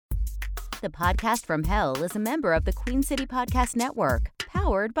The Podcast from Hell is a member of the Queen City Podcast Network,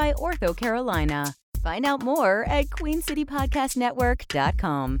 powered by Ortho Carolina. Find out more at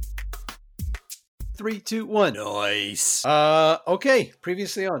queencitypodcastnetwork.com. 3, 2, 1. Nice. Okay.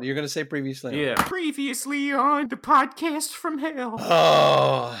 Previously on. You're going to say previously on. Yeah. Previously on the Podcast from Hell.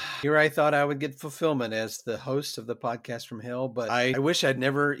 Oh, here I thought I would get fulfillment as the host of the Podcast from Hell, but I wish I'd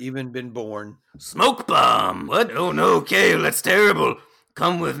never even been born. Smoke bomb. What? Oh no, Kale, that's terrible.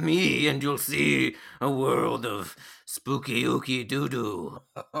 Come with me and you'll see a world of spooky ooky doo-doo.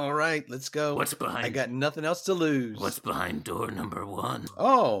 All right, let's go. What's behind? I got nothing else to lose. What's behind door number 1?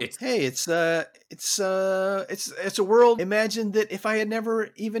 Oh, it's a world. Imagine that if I had never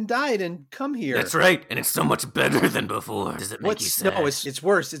even died and come here. That's right, and it's so much better than before. Does it make you sad? No, it's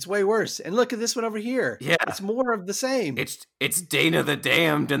worse. It's way worse. And look at this one over here. Yeah, it's more of the same. It's Dana the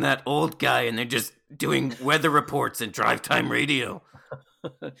Damned and that old guy, and they're just doing weather reports and drive time radio.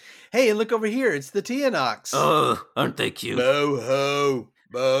 Hey, and look over here. It's the Teanox. Oh, aren't they cute? Bo-ho.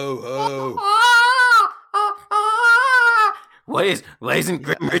 Bo-ho. Why isn't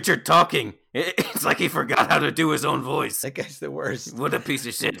Grim Richard talking? It's like he forgot how to do his own voice. That guy's the worst. What a piece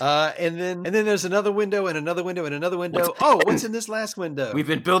of shit. And then there's another window and another window and another window. What's in this last window? We've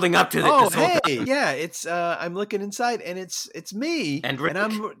been building up to this whole time. Yeah, it's I'm looking inside and it's me. And Rick.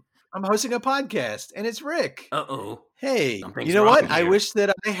 And I'm hosting a podcast, and it's Rick. Uh-oh. Hey, Something's you know what? wrong I here. wish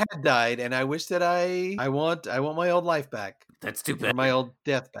that I had died, and I wish that I want my old life back. That's too Or bad. my old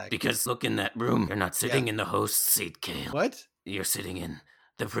death back. Because look in that room. You're not sitting in the host's seat, Kale. What? You're sitting in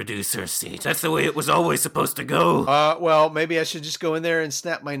the producer's seat. That's the way it was always supposed to go. Well, maybe I should just go in there and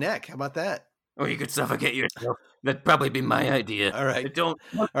snap my neck. How about that? Or you could suffocate yourself. That'd probably be my idea. All right. Don't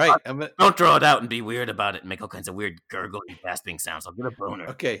All right. don't draw it out and be weird about it and make all kinds of weird gurgling, gasping sounds. I'll get a boner.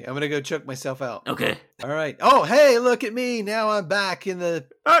 Okay, I'm going to go choke myself out. Okay. All right. Oh, hey, look at me. Now I'm back in the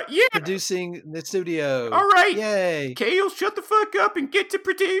Yeah. producing the studio. All right. Yay. Kale, shut the fuck up and get to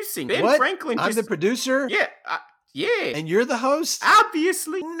producing. Ben What? Franklin I'm the producer? Yeah. Yeah. And you're the host?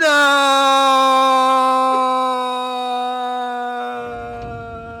 Obviously. No!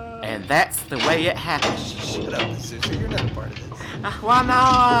 And that's the way it happens. Shut up, Susan. You're not a part of this. Why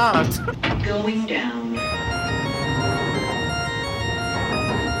not? Going down.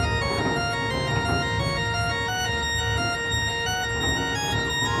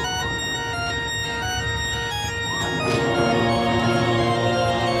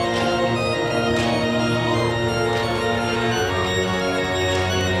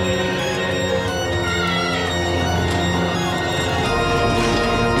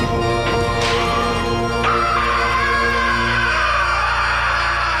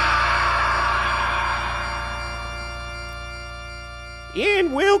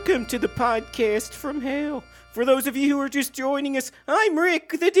 And welcome to the Podcast from Hell. For those of you who are just joining us, I'm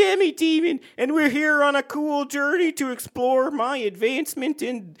Rick, the Demi-Demon, and we're here on a cool journey to explore my advancement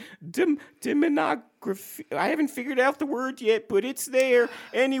in demonography. I haven't figured out the word yet, but it's there.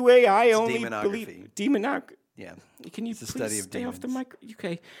 Anyway, I only believe... Demonography. Yeah. Can you It's the please study of stay off the demons. mic?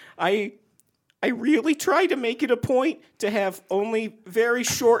 Okay. I really try to make it a point to have only very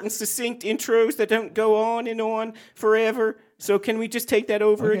short and succinct intros that don't go on forever. So can we just take that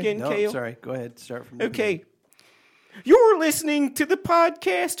over again, no, Kale? Sorry, go ahead. Start from the Okay. You're listening to the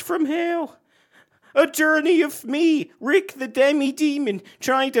Podcast from Hell. A journey of me, Rick the Demi-Demon,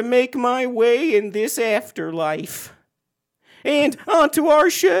 trying to make my way in this afterlife. And on to our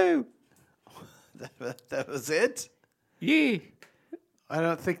show. beginning. That was it? Yeah.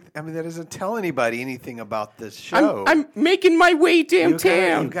 That doesn't tell anybody anything about this show. I'm making my way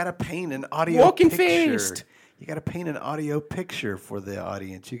downtown. You gotta paint an audio Walking picture. fast. You gotta paint an audio picture for the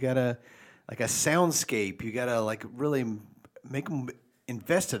audience. You gotta, like a soundscape. You gotta really make them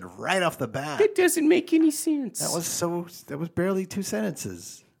invested right off the bat. That doesn't make any sense. That was barely 2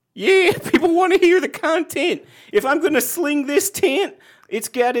 sentences. Yeah, people want to hear the content. If I'm going to sling this tent, it's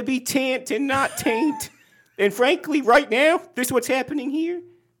got to be tent and not taint. And frankly, right now, this is what's happening here.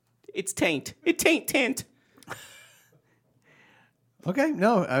 It's taint. It taint tent. Okay,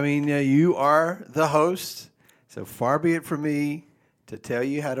 no, you are the host, so far be it from me to tell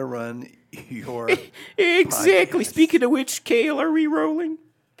you how to run your Exactly. podcast. Speaking of which, Kale, are we rolling?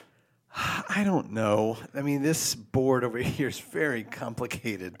 I don't know. This board over here is very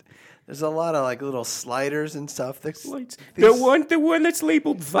complicated. There's a lot of little sliders and stuff. The one that's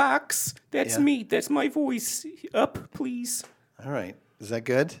labeled Vox. That's Yeah. me. That's my voice. Up, please. All right, is that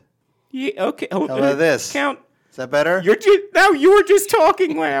good? Yeah. Okay. How about this? Count. Is that better? You were just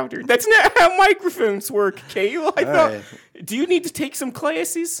talking louder. That's not how microphones work, Kale. I thought. Right. Do you need to take some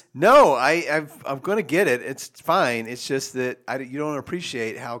classes? No, I'm going to get it. It's fine. It's just that you don't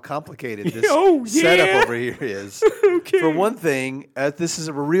appreciate how complicated this setup over here is. Okay. For one thing, this is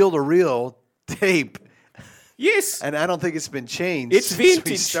a reel-to-reel tape. Yes. And I don't think it's been changed It's since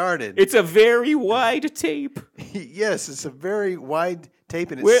vintage. we started. It's a very wide tape. Yes, it's a very wide tape,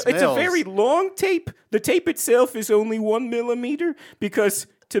 and it Well, smells. it's a very long tape. The tape itself is only 1 millimeter because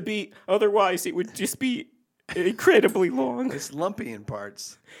otherwise it would just be incredibly long. It's lumpy in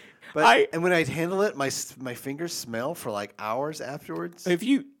parts. But and when I handle it, my fingers smell for like hours afterwards. Have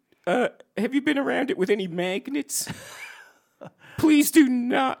you been around it with any magnets? Please do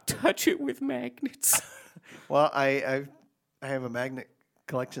not touch it with magnets. Well, I have a magnet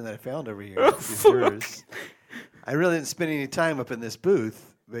collection that I found over here. Oh, It's yours. I really didn't spend any time up in this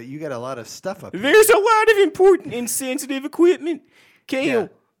booth, but you got a lot of stuff up here. There's a lot of important and sensitive equipment. Kale,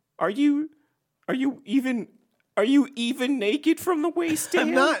 are you even naked from the waist down?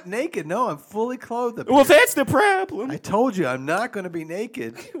 I'm not naked. No, I'm fully clothed up Well, here. that's the problem. I told you I'm not going to be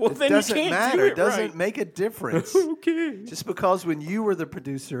naked. Well, it then you doesn't can't matter. do it It doesn't right. make a difference. Okay. Just because when you were the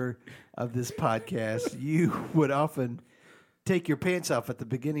producer of this podcast, you would often take your pants off at the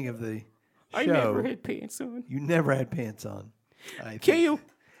beginning of the show. I never had pants on. You never had pants on. Kale,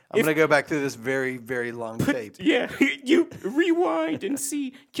 I'm going to go back through this very, very long tape. yeah, you rewind and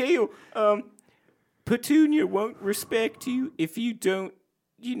see. Kale, Petunia won't respect you if you don't,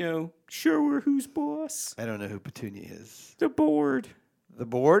 show her who's boss. I don't know who Petunia is. The board. The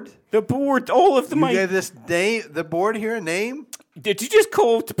board? The board, all of the You gave this the board here a name? Did you just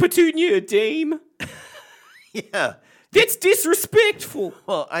call Petunia a dame? Yeah. That's disrespectful.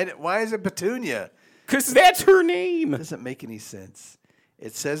 Well, why is it Petunia? Because that's her name. It doesn't make any sense.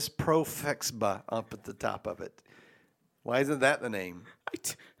 It says Profexba up at the top of it. Why isn't that the name?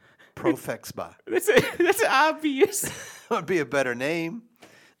 Profexba. That's obvious. That would be a better name.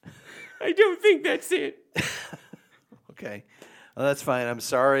 I don't think that's it. Okay. Well, that's fine. I'm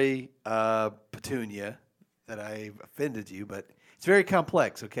sorry, Petunia, that I offended you, but it's very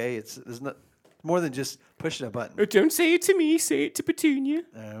complex, okay? There's not more than just pushing a button. Don't say it to me. Say it to Petunia.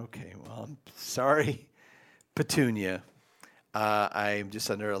 Okay. Well, I'm sorry, Petunia. I'm just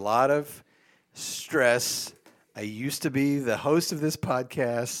under a lot of stress. I used to be the host of this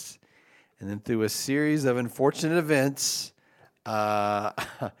podcast, and then through a series of unfortunate events, I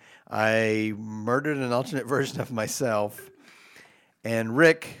murdered an alternate version of myself. And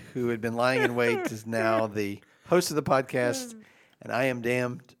Rick, who had been lying in wait, is now the host of the podcast, and I am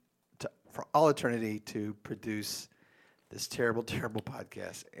damned for all eternity to produce this terrible, terrible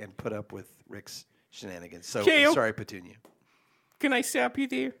podcast and put up with Rick's shenanigans. So, Kale. sorry, Petunia. Can I stop you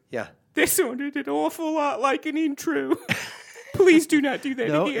there? Yeah. That sounded an awful lot like an intro. Please do not do that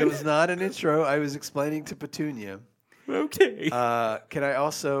No, again. it was not an intro. I was explaining to Petunia. Okay. Can I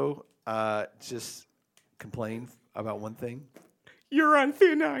also just complain about one thing? You're on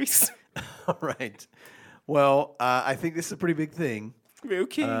thin ice. All right. Well, I think this is a pretty big thing.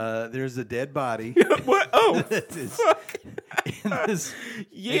 Okay. There's a dead body What? Oh, that is fuck. in this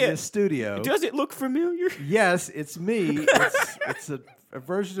studio. Does it look familiar? Yes, it's me. It's a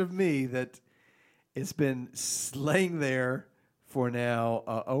version of me that it's been laying there for now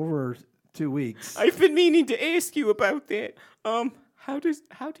over 2 weeks. I've been meaning to ask you about that. How did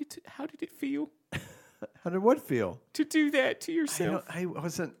it feel How did what feel? to do that to yourself? I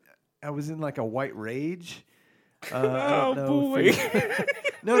was in like a white rage. I Oh don't know boy. if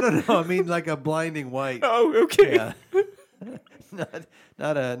No. I mean like a blinding white. Oh, okay. Yeah.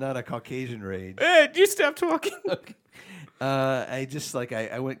 not a Caucasian rage. Just stop talking. I just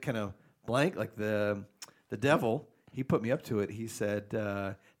I went kind of blank, like the devil. He put me up to it. He said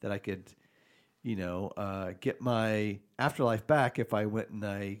that I could, get my afterlife back if I went and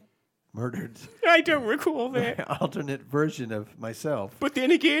I murdered I don't recall that. an alternate version of myself. But then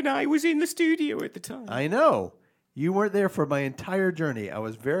again, I was in the studio at the time. I know. You weren't there for my entire journey. I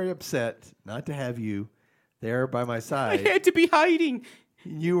was very upset not to have you there by my I side. had to be hiding.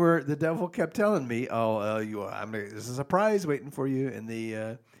 The devil kept telling me, there's a surprise waiting for you in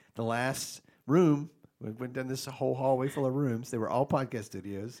the last room. We went down this whole hallway full of rooms. They were all podcast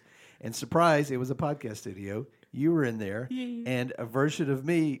studios. And surprise, it was a podcast studio. You were in there, and a version of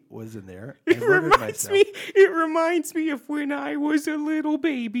me was in there. I murdered myself. It reminds me of when I was a little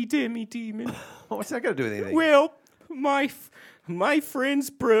baby demi-demon. What's that got to do with anything? Well, my friend's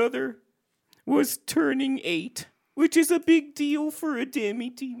brother was turning 8, which is a big deal for a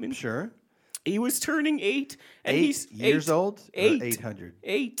demi-demon. Sure. He was turning 8, and he's years old? Or 8. 800?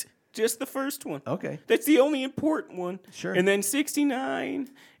 8. Just the first one. Okay. That's the only important one. Sure. And then 69,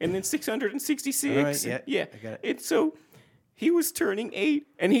 and then 666. All right, yeah. I got it. And so he was turning 8,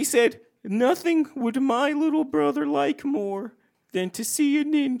 and he said, nothing would my little brother like more than to see a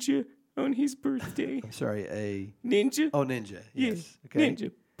ninja on his birthday. I'm sorry, a Ninja? Oh, ninja. Yeah, Yes. Okay.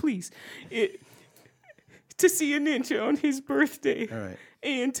 ninja, please. To see a ninja on his birthday. All right.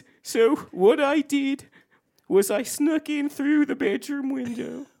 And so what I did was I snuck in through the bedroom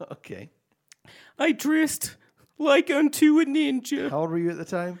window. Okay. I dressed like unto a ninja. How old were you at the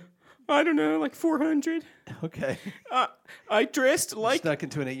time? I don't know, like 400. Okay. I dressed like... Snuck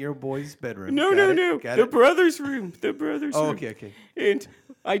into an 8-year-old boy's bedroom. No. Got The it? brother's room. The brother's room. Okay. And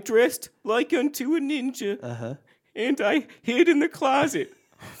I dressed like unto a ninja. Uh-huh. And I hid in the closet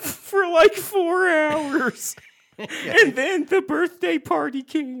for like 4 hours. And then the birthday party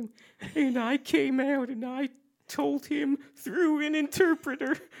came. And I came out and I told him through an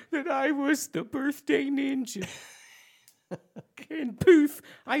interpreter that I was the birthday ninja. And poof,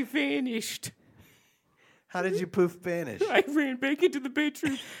 I vanished. How did you poof vanish? I ran back into the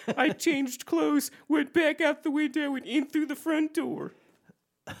bedroom. I changed clothes, went back out the window, and in through the front door.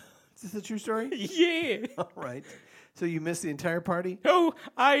 Is this a true story? Yeah. All right. So you missed the entire party? Oh,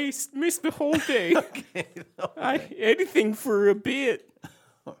 I missed the whole day. Okay. Anything for a bit.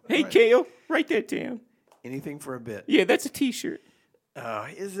 Hey, right. Kale, write that down. Anything for a bit. Yeah, that's a T-shirt.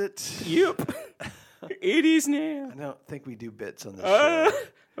 Is it? Yep. It is now. I don't think we do bits on this show.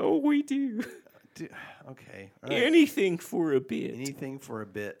 Oh, we do. Okay. All right. Anything for a bit. Anything for a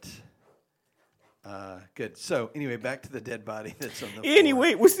bit. Good. So anyway, back to the dead body that's on the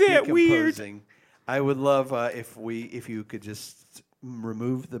Anyway, floor. was that weird? Decomposing. I would love if you could just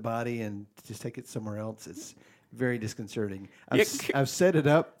remove the body and just take it somewhere else. It's very disconcerting. I've set it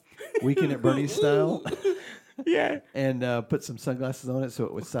up, Weekend at Bernie's style, Yeah. and put some sunglasses on it so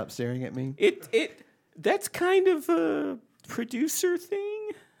it would stop staring at me. That's kind of a producer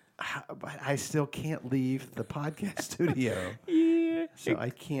thing. But I still can't leave the podcast studio, Yeah. so I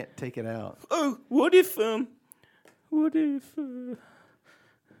can't take it out. Oh, what if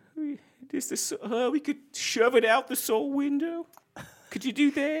we could shove it out the soul window? Could you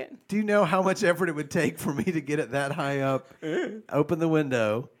do that? Do you know how much effort it would take for me to get it that high up, open the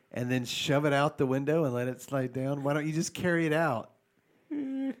window, and then shove it out the window and let it slide down? Why don't you just carry it out?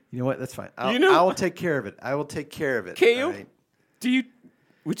 You know what? That's fine. I will take care of it. I will take care of it. Kale, all right?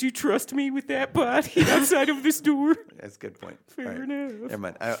 would you trust me with that body outside of this door? That's a good point. Fair All right. enough. Never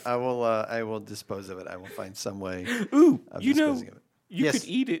mind. I will dispose of it. I will find some way Ooh, of you know, disposing of it. you Yes. could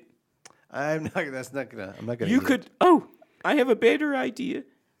eat it. I'm not gonna You eat could. it. Oh, I have a better idea.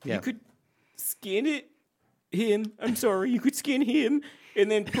 Yeah. You could skin you could skin him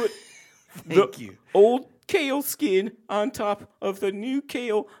and then put Thank you. old Kale skin on top of the new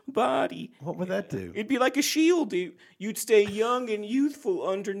Kale body. What would that do? It'd be like a shield. You'd stay young and youthful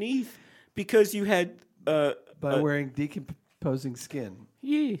underneath because you had. By wearing decomposing skin.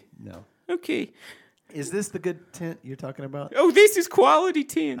 Yeah. No. Okay. Is this the good tent you're talking about? Oh, this is quality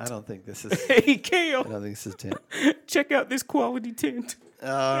tent. I don't think this is. Hey, I Kale, don't think this is tent. check out this quality tent. All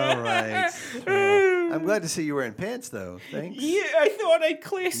right. Well, I'm glad to see you wearing pants, though. Thanks. Yeah, I thought I'd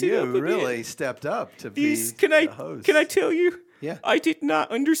class it up a You bit. really stepped up to be Can the host. I tell you? Yeah. I did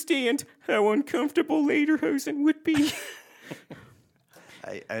not understand how uncomfortable lederhosen would be.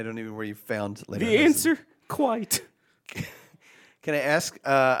 I don't even know where you found The lederhosen. answer, quite. Can I ask?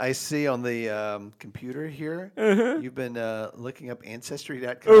 I see on the computer here, you've been looking up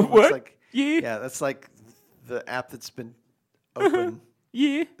Ancestry.com. Oh, Looks what? Like, Yeah. that's like the app that's been open.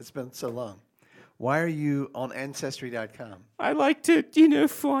 Yeah, It's been so long. Why are you on Ancestry.com? I like to,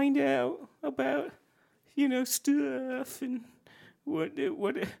 find out about, stuff and where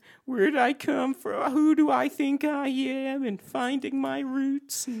did I come from? Who do I think I am? And finding my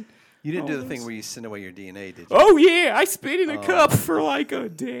roots. And You didn't do the all thing this. where you send away your DNA, did you? Oh yeah, I spit in a cup for like a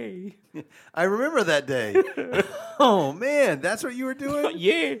day. I remember that day. Oh, man, that's what you were doing?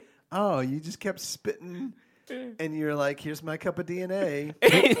 Yeah. Oh, you just kept spitting, and you're like, here's my cup of DNA.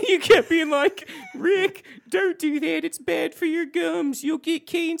 And you kept being like, Rick, don't do that. It's bad for your gums. You'll get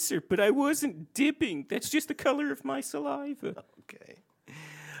cancer. But I wasn't dipping. That's just the color of my saliva. Okay.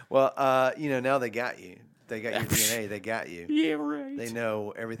 Well, now they got you. They got your DNA. They got you. Yeah, right. They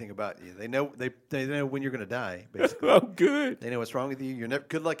know everything about you. They know they know when you're going to die, basically. Oh, good. They know what's wrong with you. You're never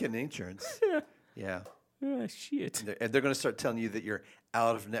good luck getting insurance. Yeah. Oh, shit. And they're going to start telling you that you're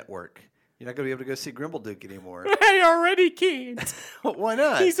out of network. You're not going to be able to go see Grimbleduke anymore. I already can't. Why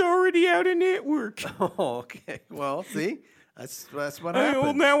not? He's already out of network. Oh, okay. Well, see? That's what Well,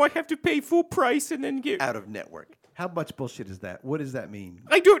 happens. now I have to pay full price and then get... Out of network. How much bullshit is that? What does that mean?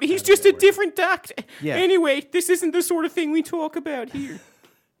 I don't. He's just a different doctor. Yeah. Anyway, this isn't the sort of thing we talk about here.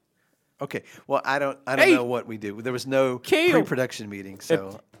 Okay. Well, I don't Hey. know what we do. There was no Kale. pre-production meeting,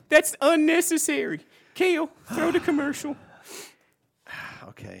 so That's unnecessary. Kale, throw the commercial.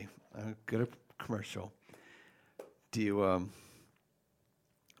 okay. Go to commercial. Do you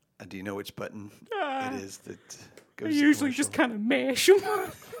know which button it is that goes I to usually just commercial? kind of mash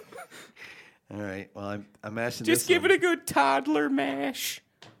them. All right. Well, I'm mashing Just this give one. it a good toddler mash.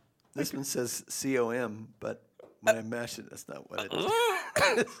 This one says COM, but when I mash it, that's not what it is.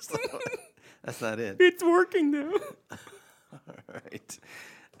 That's not it. It's working though. All right.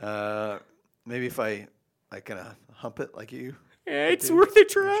 Maybe if I kind of hump it like you. Yeah, it's do. worth a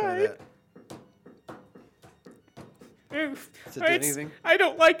Try try. that. Oof. Does it do anything? I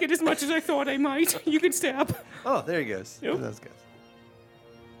don't like it as much as I thought I might. You can stop. Oh, there he goes. Yep. That's good.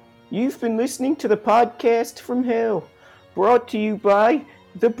 You've been listening to the podcast from hell, brought to you by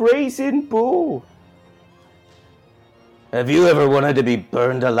the Brazen Bull. Have you ever wanted to be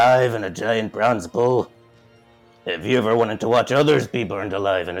burned alive in a giant bronze bull? Have you ever wanted to watch others be burned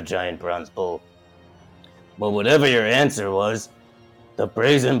alive in a giant bronze bull? Well, whatever your answer was, the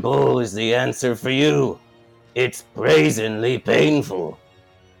brazen bull is the answer for you. It's brazenly painful.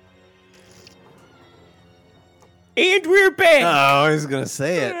 And we're back. Oh, I was gonna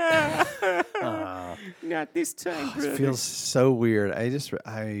say it. Not this time, It brother. feels so weird. I just don't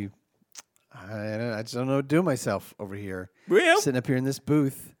know what to do myself over here. Well, Sitting up here in this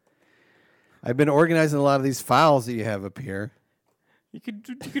booth. I've been organizing a lot of these files that you have up here. you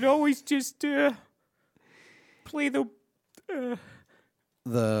could always just play the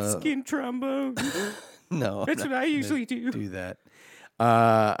The skin trombone. no, That's I'm what not I gonna usually do. Do that.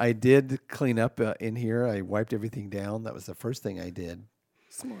 I did clean up in here. I wiped everything down. That was the first thing I did.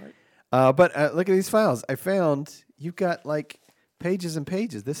 Smart. But look at these files. I found you've got like pages and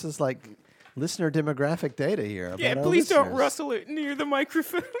pages. This is like listener demographic data here. About Yeah, our please don't listeners. rustle it near the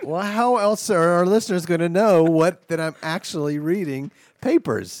microphone. Well, how else are our listeners going to know that I'm actually reading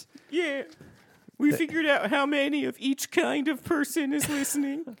papers? Yeah. We figured out how many of each kind of person is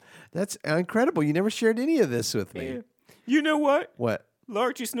listening. That's incredible. You never shared any of this with me. Yeah. You know what? What?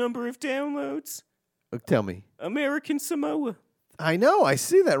 Largest number of downloads? Tell me. American Samoa. I know. I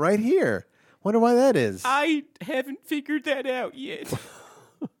see that right here. Wonder why that is. I haven't figured that out yet.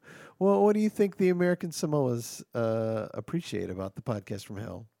 Well, what do you think the American Samoas appreciate about the podcast from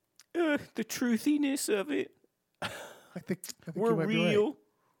hell? The truthiness of it. I think We're you might be right. real.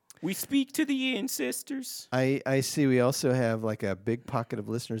 We speak to the ancestors. I see. We also have like a big pocket of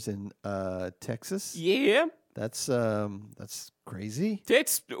listeners in Texas. Yeah, That's crazy.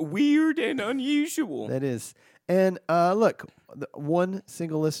 that's weird and unusual. That is. And look, one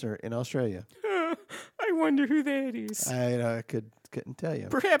single listener in Australia. I wonder who that is. I couldn't tell you.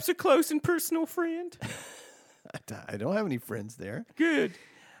 Perhaps a close and personal friend. I don't have any friends there. Good.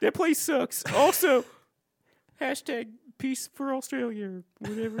 That place sucks. Also, hashtag peace for Australia or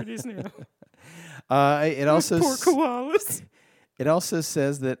whatever it is now. It also Poor koalas. it also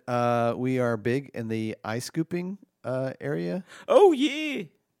says that we are big in the eye scooping area. Oh, yeah.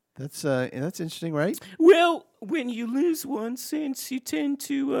 That's interesting, right? Well, when you lose one sense, you tend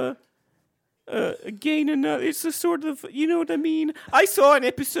to gain another. It's a sort of, you know what I mean? I saw an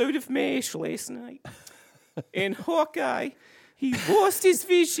episode of MASH last night, and Hawkeye, he lost his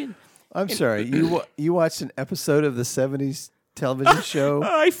vision. I'm sorry. You watched an episode of the '70s television show?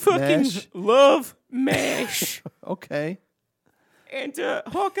 I fucking MASH? love MASH. Okay. And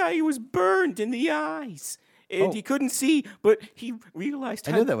Hawkeye was burned in the eyes, and Oh. he couldn't see, but he realized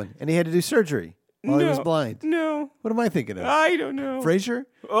I how... knew that one, and he had to do surgery while he was blind. No, What am I thinking of? I don't know. Frasier?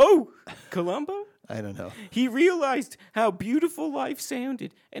 Oh, Columbo? I don't know. He realized how beautiful life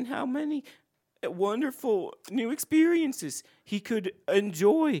sounded and how many wonderful new experiences he could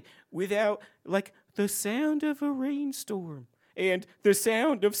enjoy without, like, the sound of a rainstorm and the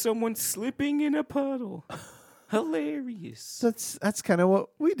sound of someone slipping in a puddle. Hilarious. That's kind of what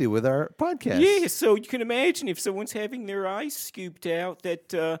we do with our podcast. Yeah, so you can imagine if someone's having their eyes scooped out,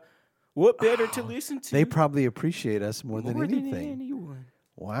 that what better to listen to? They probably appreciate us more than more than anything. anyone.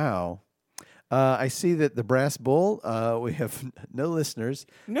 Wow. I see that the Brass Bull, we have no listeners.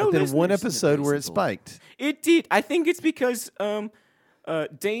 No but then listeners one in the episode where it Brass Bull. spiked. It did. I think it's because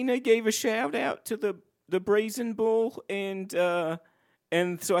Dana gave a shout out to the Brazen Bull, and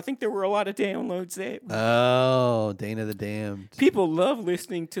so I think there were a lot of downloads that week. Oh, Dana the Damned. People love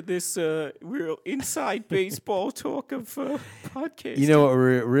listening to this real inside baseball talk of podcasts. You know what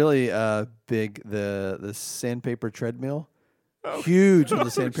really big? The sandpaper treadmill. Oh. Huge on Oh, the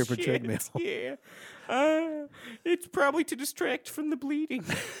sandpaper shit, treadmill. Yeah. It's probably to distract from the bleeding.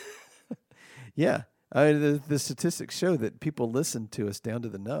 Yeah. The statistics show that people listen to us down to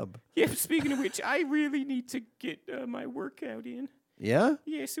the nub. Yeah, speaking of which, I really need to get my workout in. Yeah?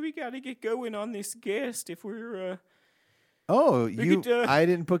 Yeah, so we got to get going on this guest if we're... Oh, could, I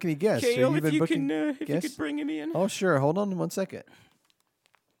didn't book any guests. So Kale, you've been if booking you guests? could bring him in. Oh, sure. Hold on 1 second.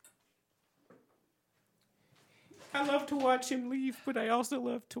 I love to watch him leave, but I also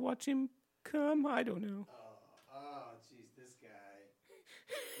love to watch him come. I don't know. Oh, jeez, this guy.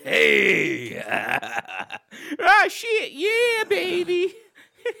 Hey! Ah, shit! Yeah, baby!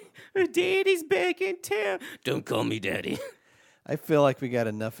 Daddy's back in town. Don't call me daddy. I feel like we got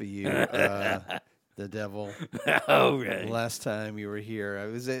enough of you, the devil. All right. Last time you were here,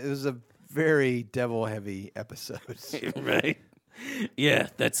 it was a very devil-heavy episode. Right? Yeah,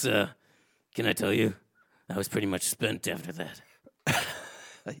 that's, can I tell you? I was pretty much spent after that.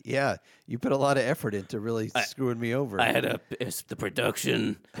 Yeah, you put a lot of effort into really screwing me over. I had the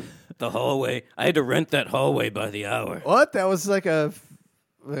production, the hallway. I had to rent that hallway by the hour. What? That was like a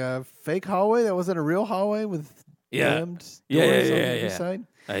fake hallway? That wasn't a real hallway with damned doors on the side?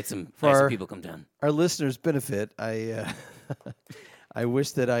 I had some people come down. Our listeners' benefit, I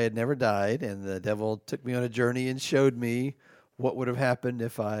wish that I had never died, and the devil took me on a journey and showed me what would have happened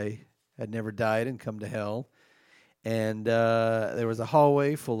if I had never died and come to hell. And there was a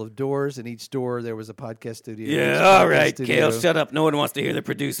hallway full of doors, and each door there was a podcast studio. Yeah, all right, Kale, shut up. No one wants to hear the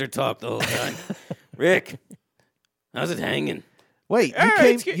producer talk the whole time. Rick, how's it hanging? Wait,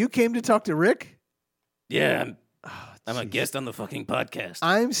 you came to talk to Rick? Yeah, I'm a guest on the fucking podcast.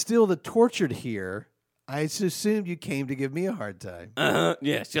 I'm still the tortured here. I assumed you came to give me a hard time.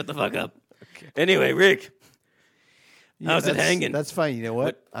 Yeah, shut the fuck up. Okay. Anyway, Rick, how's it hanging? That's fine. You know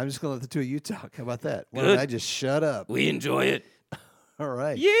what? I'm just going to let the two of you talk. How about that? Why Good. don't I just shut up? We enjoy it. All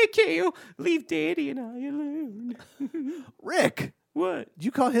right. Yeah, Kale, leave Daddy and I alone. Rick. What? Did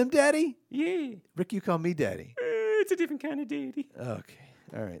you call him Daddy? Yeah. Rick, you call me Daddy. It's a different kind of daddy. Okay.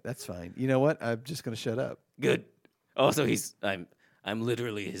 All right. That's fine. You know what? I'm just going to shut up. Good. Also, I'm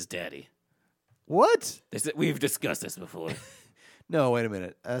literally his daddy. What? We've discussed this before. No, wait a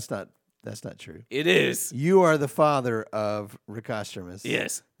minute. That's not true. It is. You are the father of Rick Ostermus.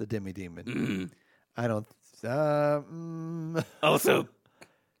 Yes. The Demi Demon. Mm-hmm. I don't. Also,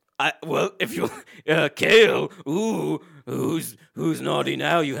 if you Kale, who's naughty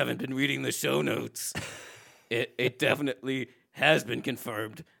now? You haven't been reading the show notes. It definitely has been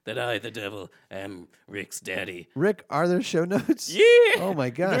confirmed that I, the devil, am Rick's daddy. Rick, are there show notes? Yeah. Oh my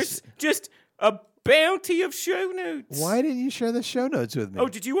gosh. There's just a bounty of show notes. Why didn't you share the show notes with me? Oh,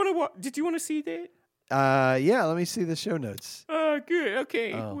 did you want to see that? Yeah. Let me see the show notes. Oh, good.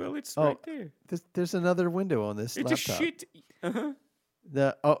 Okay. Oh. Well, it's right there. There's another window on this It's laptop. a shit.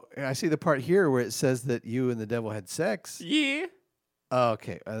 I see the part here where it says that you and the devil had sex. Yeah. Oh,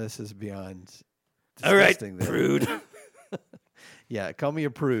 okay. This is beyond. All right, disgusting then. prude. Yeah, call me a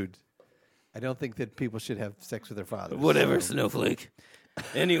prude. I don't think that people should have sex with their fathers. Whatever, so. Snowflake.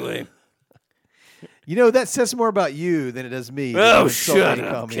 Anyway. You know, that says more about you than it does me. Oh, You shut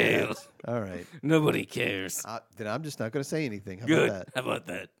call up, me Kale. that. All right. Nobody cares. Then I'm just not going to say anything. How Good. about that? How about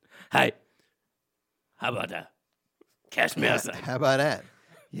that? Hi. How about that? Cash me outside. How about that?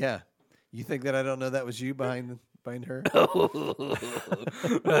 Yeah. You think that I don't know that was you behind her?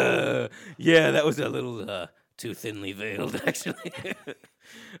 Yeah, that was a little too thinly veiled, actually.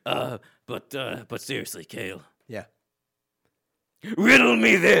 But seriously, Kale. Yeah. Riddle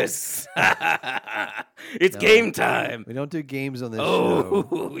me this. It's game time. We don't do games on this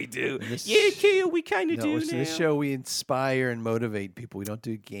show. We do. This- Yeah, Kale, we kind of No, do in now. this show we inspire and motivate people. We don't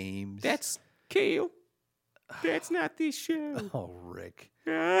do games. That's Kale. That's not this show. Oh, Rick.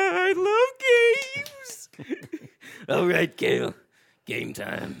 I love games. All right, Kale. Game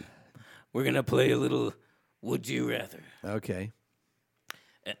time. We're going to play a little Would You Rather. Okay.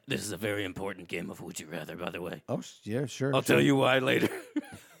 This is a very important game of Would You Rather, by the way. Oh, yeah, sure. I'll tell you why later.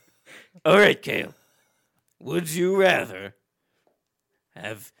 All right, Kale. Would you rather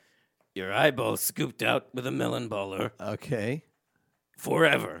have your eyeball scooped out with a melon baller Okay.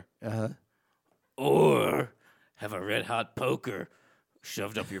 forever, Uh-huh. or have a red hot poker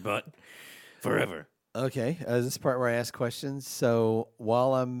shoved up your butt forever? Okay. Is this part where I ask questions? So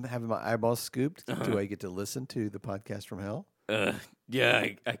while I'm having my eyeballs scooped, do I get to listen to the podcast from hell? Yeah,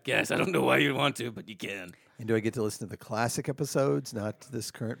 I guess. I don't know why you'd want to, but you can. And do I get to listen to the classic episodes, not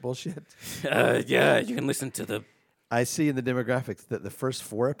this current bullshit? Yeah, you can listen to the... I see in the demographics that the first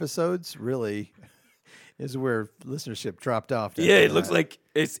 4 episodes really is where listenership dropped off. Yeah, it looks like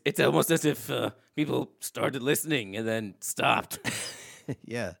it's almost as if people started listening and then stopped.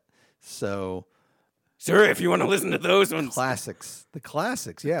 Yeah. So Sure, if you want to listen to those ones. Classics. The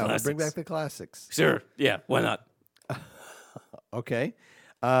classics. Yeah, we'll bring Classics. back the classics. Sure, yeah, why not? Okay.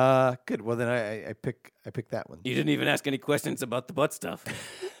 Good. Well, then I pick that one. You didn't even ask any questions about the butt stuff.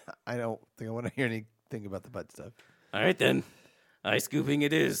 I don't think I want to hear anything about the butt stuff. All right, then. Ice scooping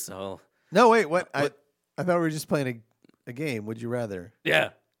it is. No, wait. What? I thought we were just playing a game. Would you rather? Yeah,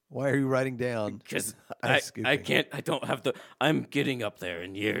 Why are you writing down? because Ice I scooping? can't. I don't have the. I'm getting up there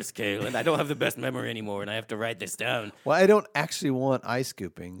in years, Kale, and I don't have the best memory anymore, and I have to write this down. Well, I don't actually want ice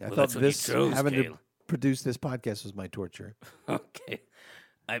scooping. I Well, thought that's what you this chose, having Cale. to produce this podcast was my torture. Okay,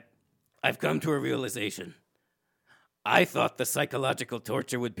 I've come to a realization. I thought the psychological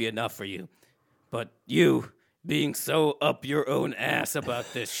torture would be enough for you, but you, being so up your own ass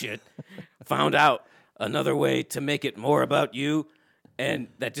about this shit, found out another way to make it more about you, and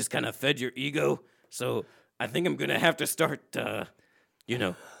that just kind of fed your ego. So I think I'm gonna have to start,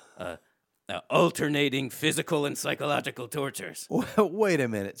 alternating physical and psychological tortures. Wait a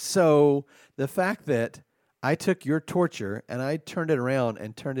minute. So the fact that I took your torture and I turned it around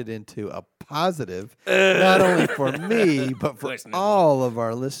and turned it into a positive, not only for me, but for Course not. all of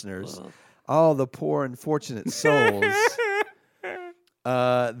our listeners, all the poor unfortunate souls,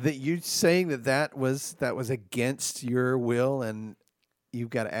 that you saying that was against your will and you've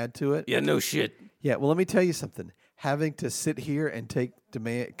got to add to it? Yeah, no shit. Yeah, well, let me tell you something. Having to sit here and take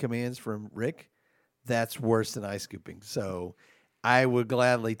commands from Rick, that's worse than ice scooping. So I would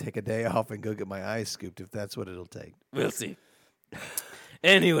gladly take a day off and go get my eyes scooped if that's what it'll take. We'll see.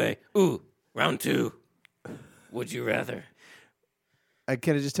 Anyway, round 2. Would you rather?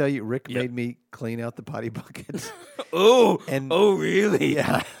 Can I just tell you, Rick made me clean out the potty bucket. Oh, And- really?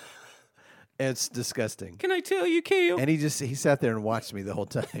 Yeah. It's disgusting. Can I tell you, Kale? And he sat there and watched me the whole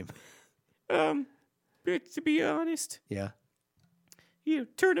time. To be honest, Yeah.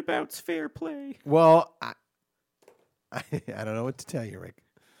 turnabout's fair play. Well, I don't know what to tell you, Rick.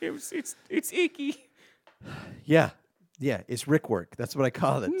 It's icky. Yeah. Yeah, it's Rick work. That's what I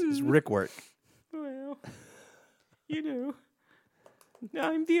call it. It's Rick work. Well,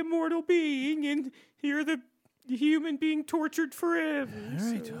 I'm the immortal being, and you're the human being tortured forever. All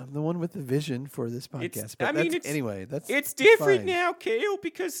right, so- I'm the one with the vision for this podcast. But anyway, that's It's different fine. now, Kale,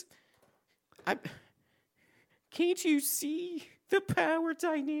 because can't you see the power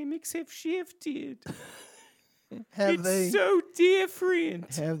dynamics have shifted? Have It's they? so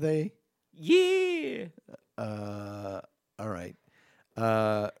different. Have they? Yeah. All right.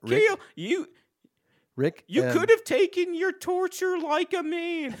 Rick, Kale, Rick, you could have taken your torture like a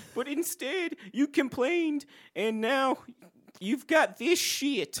man, but instead you complained, and now you've got this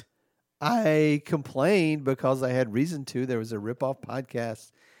shit. I complained because I had reason to. There was a rip-off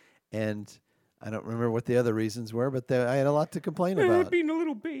podcast, and I don't remember what the other reasons were, but I had a lot to complain about. Being a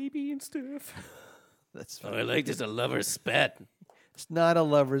little baby and stuff. That's Oh, fine. I like this a lover's spat. It's not a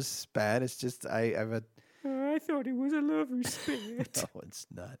lover's spat. It's just I've a I thought it was a lover's spat. no, it's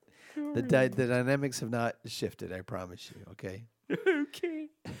not. The dynamics have not shifted. I promise you. Okay. Okay.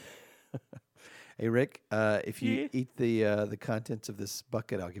 Hey Rick, if you Yeah? eat the contents of this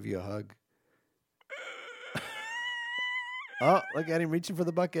bucket, I'll give you a hug. Oh, look at him reaching for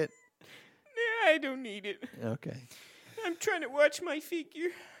the bucket. Nah, I don't need it. Okay. I'm trying to watch my figure.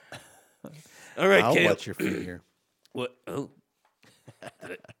 All right, I'll Kale. watch your figure. What? Oh.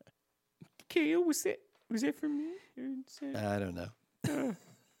 Kale, was that for me? I don't know.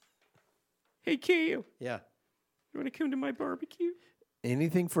 Hey, Kale, Yeah. you want to come to my barbecue?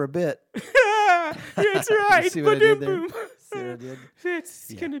 Anything for a bit. That's right. See what I did there? Ba-dum-boom. See what I did?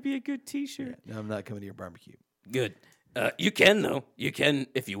 That's going to be a good T-shirt. No, I'm not coming to your barbecue. Good. You can, though. You can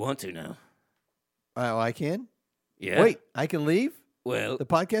if you want to now. Oh, I can? Yeah. Wait, I can leave Well, the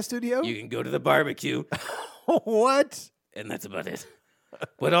podcast studio? you can go to the barbecue, What? and that's about it.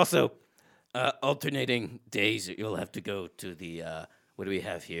 But also, alternating days, you'll have to go to the, what do we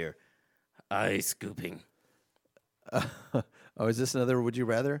have here? Ice scooping. Oh, is this another would you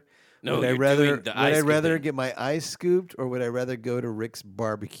rather? No, would I you're rather doing the would ice I rather scooping. get my eyes scooped or would I rather go to Rick's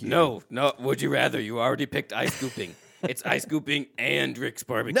barbecue? No, would you rather? You already picked ice scooping. It's ice scooping and Rick's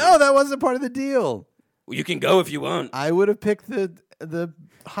barbecue. No, that wasn't part of the deal. You can go if you want. I would have picked the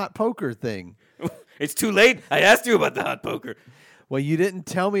hot poker thing. It's too late. I asked you about the hot poker. Well, you didn't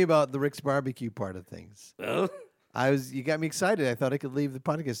tell me about the Rick's barbecue part of things. Well, You got me excited. I thought I could leave the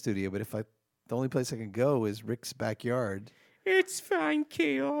podcast studio, but the only place I can go is Rick's backyard. it's fine,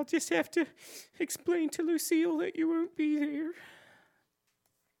 Kale. I'll just have to explain to Lucille that you won't be there.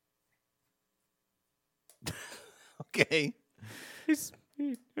 Okay.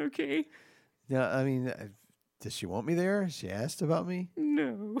 Okay. Yeah, I mean, does she want me there? She asked about me.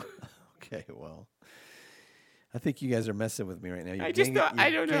 No. Okay, well, I think you guys are messing with me right now. You're I just thought, I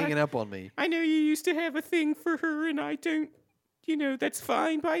don't know. ganging up on me. I know you used to have a thing for her, and I don't. That's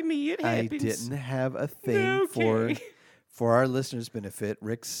fine by me. It I happens. didn't have a thing for our listeners' benefit.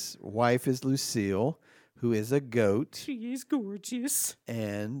 Rick's wife is Lucille, who is a goat. She is gorgeous.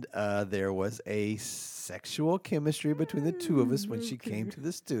 And there was a sexual chemistry between the two of us when she came to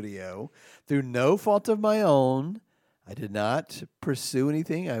the studio. Through no fault of my own, I did not pursue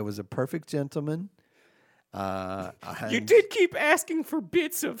anything. I was a perfect gentleman. You did keep asking for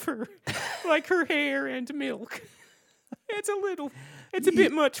bits of her, like her hair and milk. It's a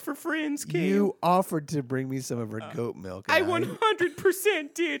bit much for friends, Kale. You offered to bring me some of her goat milk. I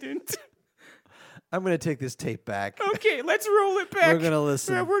 100% didn't. I'm going to take this tape back. Okay, let's roll it back. We're going to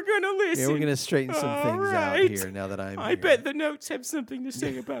listen. We're going to listen. Yeah, we're going to straighten some things out here now that I'm I here. bet the notes have something to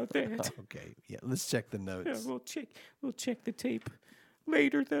say about that. Okay, yeah, let's check the notes. Yeah, we'll check the tape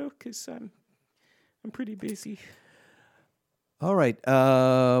later, though, because I'm pretty busy. All right.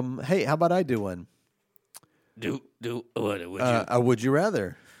 Hey, how about I do one? Would you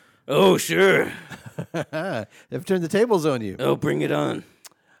rather? Oh, sure. They've turned the tables on you. Oh, bring it on.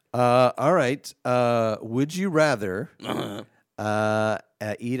 All right. Would you rather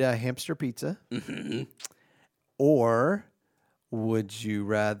eat a hamster pizza, or would you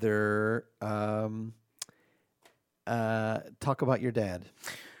rather talk about your dad?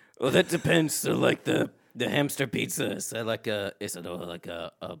 Well, that depends. So, like the hamster pizza, is it like a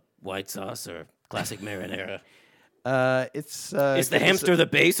white sauce or classic marinara? It's Is the hamster the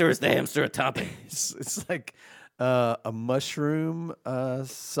base or is the hamster a topping? It's like a mushroom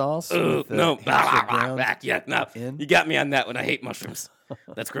sauce. Ooh, with no. hamster ground Yeah, no. in. You got me on that one. I hate mushrooms.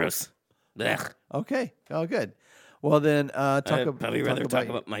 That's gross. Blech. Okay. Oh, good. Well, then I'd probably rather talk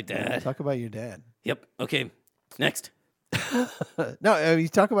about my dad. Talk about your dad. Yep. Okay. Next. No, you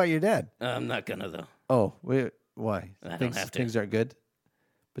talk about your dad. I'm not gonna though. Oh, wait, why? I don't things, have to. Things aren't good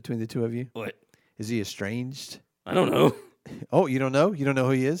between the two of you? What? Is he estranged? I don't know. Oh, you don't know? You don't know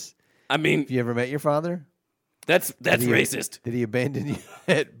who he is? I mean, Have you ever met your father? that's racist. Did he abandon you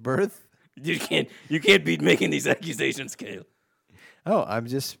at birth? You can't be making these accusations, Kale. Oh, I'm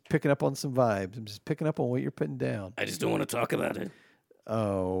just picking up on some vibes. I'm just picking up on what you're putting down. I just don't want to talk about it.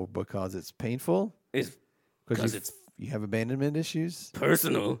 Oh, because it's painful? It's because it's You have abandonment issues?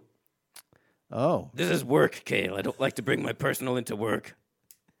 personal. Oh. This is work, Kale. I don't like to bring my personal into work.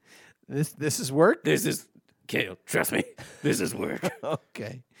 This is work? This is Kale. Trust me. This is work.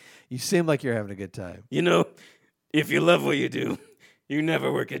 Okay. You seem like you're having a good time. If you love what you do, you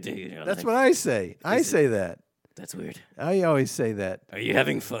never work a day in your That's life. what I say. I say that. That's weird. I always say that. Are you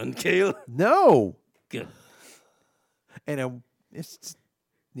having fun, Kale? No. Good. And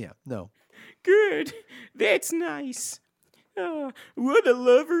no. Good. That's nice. What a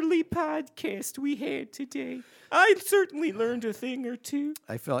lovely podcast we had today. I certainly learned a thing or two.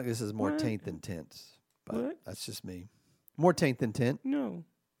 I feel like this is more What? taint than tint. But What? that's just me. More taint than tint. No.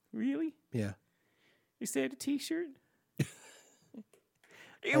 Really? Yeah. Is that a t-shirt?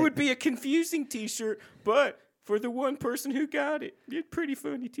 It would be a confusing t-shirt, but for the one person who got it, it's a pretty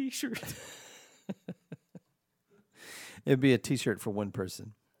funny t-shirt. It'd be a t-shirt for one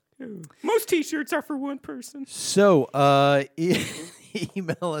person. Oh. Most t-shirts are for one person. So,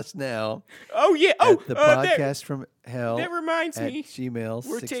 email us now. Oh, yeah. At the podcast from hell. That reminds at me. Gmail.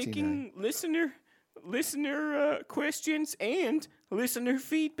 We're taking listener questions and listener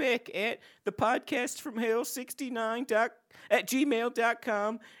feedback at the podcast from hell 69 at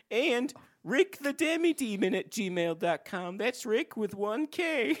gmail.com and Rick the Demi Demon at gmail.com. That's Rick with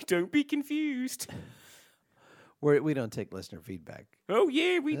 1K. Don't be confused. We don't take listener feedback. Oh,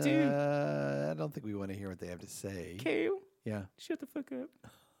 yeah, we do. I don't think we want to hear what they have to say. Kale, Yeah. shut the fuck up.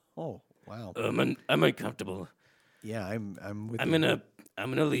 Oh, wow. I'm uncomfortable. Yeah, I'm with I'm you.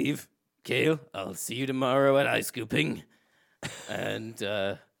 gonna leave. Kale, I'll see you tomorrow at ice scooping. And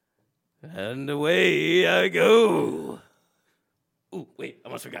away I go. Ooh, wait,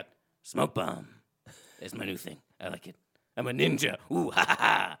 almost forgot. Smoke bomb. That's my new thing. I like it. I'm a ninja. Ooh, ha ha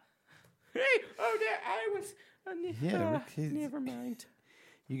ha. Hey, I was... Yeah, Rick, never mind.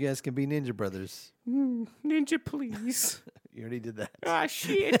 You guys can be Ninja Brothers. Ninja, please. You already did that. Ah,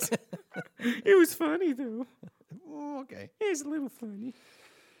 shit. It was funny, though. Oh, okay. It was a little funny.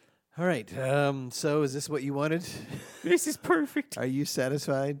 All right. So is this what you wanted? This is perfect. Are you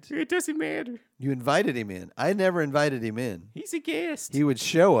satisfied? It doesn't matter. You invited him in. I never invited him in. He's a guest. He would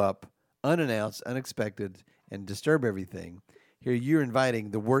show up unannounced, unexpected, and disturb everything. Here you're inviting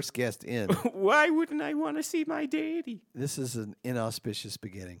the worst guest in. Why wouldn't I want to see my daddy? This is an inauspicious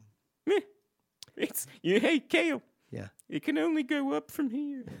beginning. Meh. Hey, Kale. Yeah. It can only go up from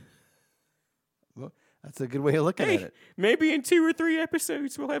here. Well, That's a good way of looking at Hey, it. maybe in 2 or 3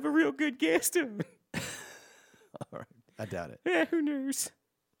 episodes we'll have a real good guest on. All right. I doubt it. Yeah, who knows?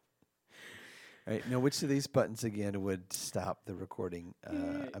 All right. Now, which of these buttons again would stop the recording?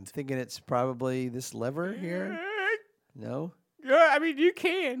 I'm thinking it's probably this lever here. No? Yeah, I mean, you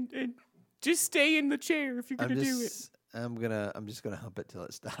can. And just stay in the chair if you're going to do it. I'm just gonna hump it till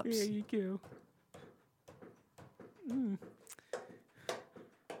it stops. There you go.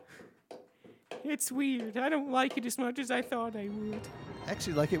 It's weird. I don't like it as much as I thought I would.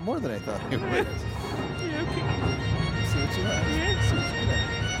 Actually, like it more than I thought I would. Yeah, okay. See what you like. Yeah. See what you like.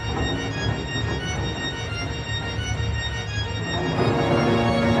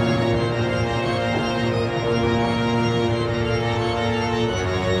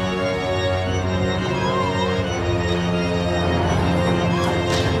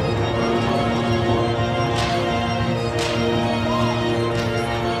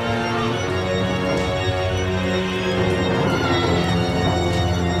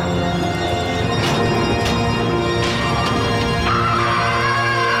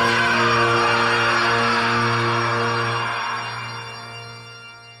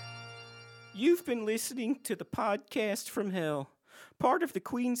 You've been listening to the Podcast from Hell, part of the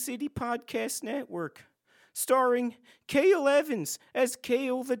Queen City Podcast Network, starring Cale Evans as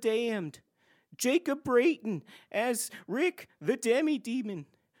Cale the Damned, Jacob Brayton as Rick the Demi-Demon,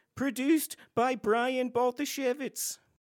 produced by Brian Baltashevitz.